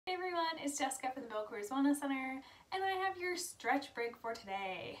Hey everyone, it's Jessica from the Coors Wellness Center, and I have your stretch break for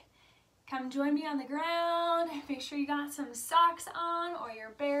today. Come join me on the ground. Make sure you got some socks on or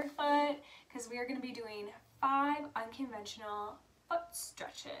you're barefoot, because we are going to be doing 5 unconventional foot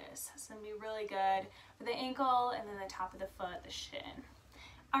stretches. It's going to be really good for the ankle and then the top of the foot, the shin.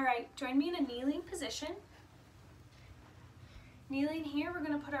 Alright, join me in a kneeling position. Kneeling here, we're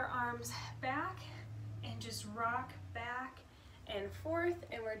going to put our arms back and just rock back and forth,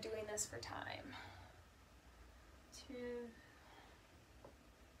 and we're doing this for time. 2,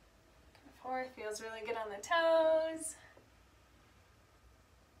 4, feels really good on the toes.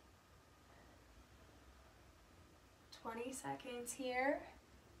 20 seconds here.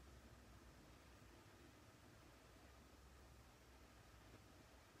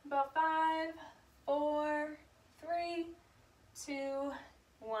 About 5, 4, 3, 2,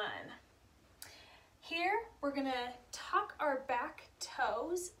 1. Here, we're gonna tuck our back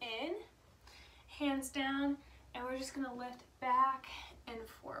toes in, hands down, and we're just gonna lift back and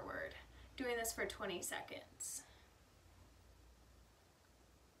forward, doing this for 20 seconds.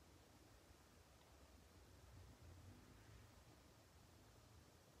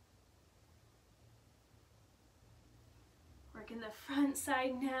 Working the front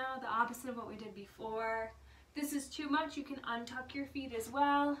side now, the opposite of what we did before. If this is too much, you can untuck your feet as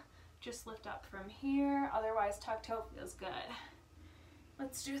well. Just lift up from here, otherwise tuck toe feels good.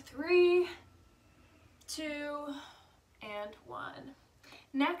 Let's do 3, 2, and 1.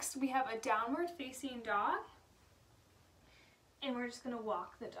 Next, we have a downward facing dog, and we're just gonna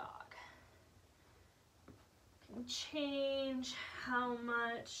walk the dog. You can change how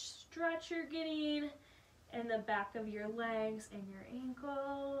much stretch you're getting in the back of your legs and your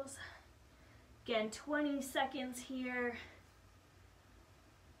ankles. Again, 20 seconds here.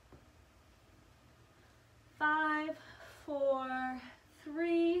 5, 4,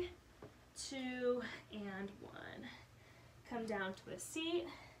 3, 2, and 1. Come down to a seat,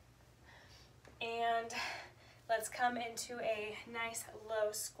 and let's come into a nice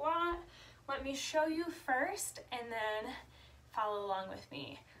low squat. Let me show you first, and then follow along with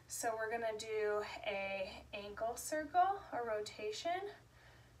me. So we're gonna do a ankle circle, a rotation,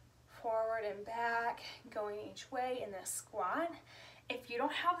 forward and back, going each way in this squat. If you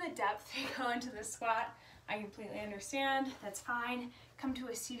don't have the depth to go into the squat, I completely understand, that's fine. Come to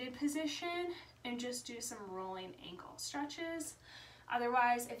a seated position and just do some rolling ankle stretches.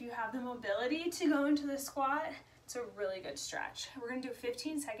 Otherwise, if you have the mobility to go into the squat, it's a really good stretch. We're gonna do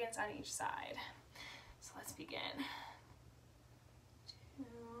 15 seconds on each side. So let's begin. 2,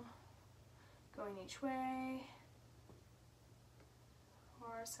 going each way.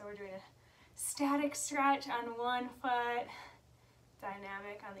 4, so we're doing a static stretch on one foot,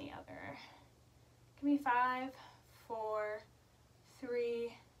 dynamic on the other. Give me 5, 4,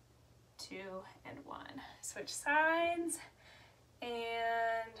 3, 2, and 1. Switch sides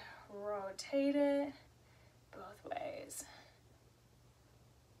and rotate it both ways.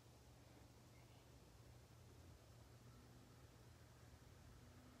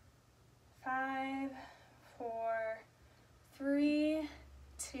 5, 4, 3,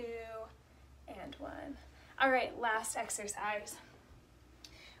 2, and 1. All right, last exercise.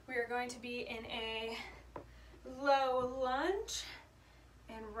 We are going to be in a low lunge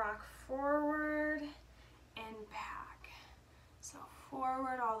and rock forward and back. So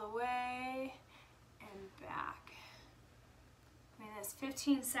forward all the way and back. I mean, that's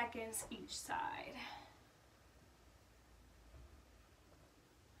 15 seconds each side.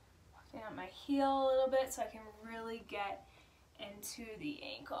 Walking out my heel a little bit so I can really get into the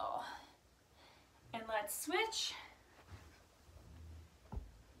ankle. And let's switch.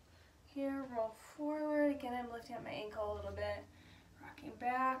 Here, roll forward. Again, I'm lifting up my ankle a little bit, rocking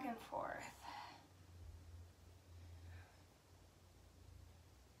back and forth.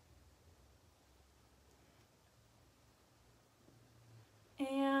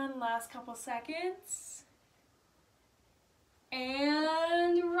 And last couple seconds.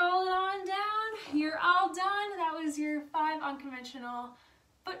 And roll it on down. You're all done. That was your 5 unconventional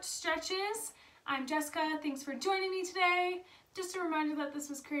foot stretches. I'm Jessica. Thanks for joining me today. Just a reminder that this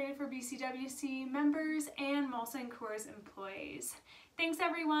was created for BCWC members and Molson Coors employees. Thanks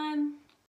everyone.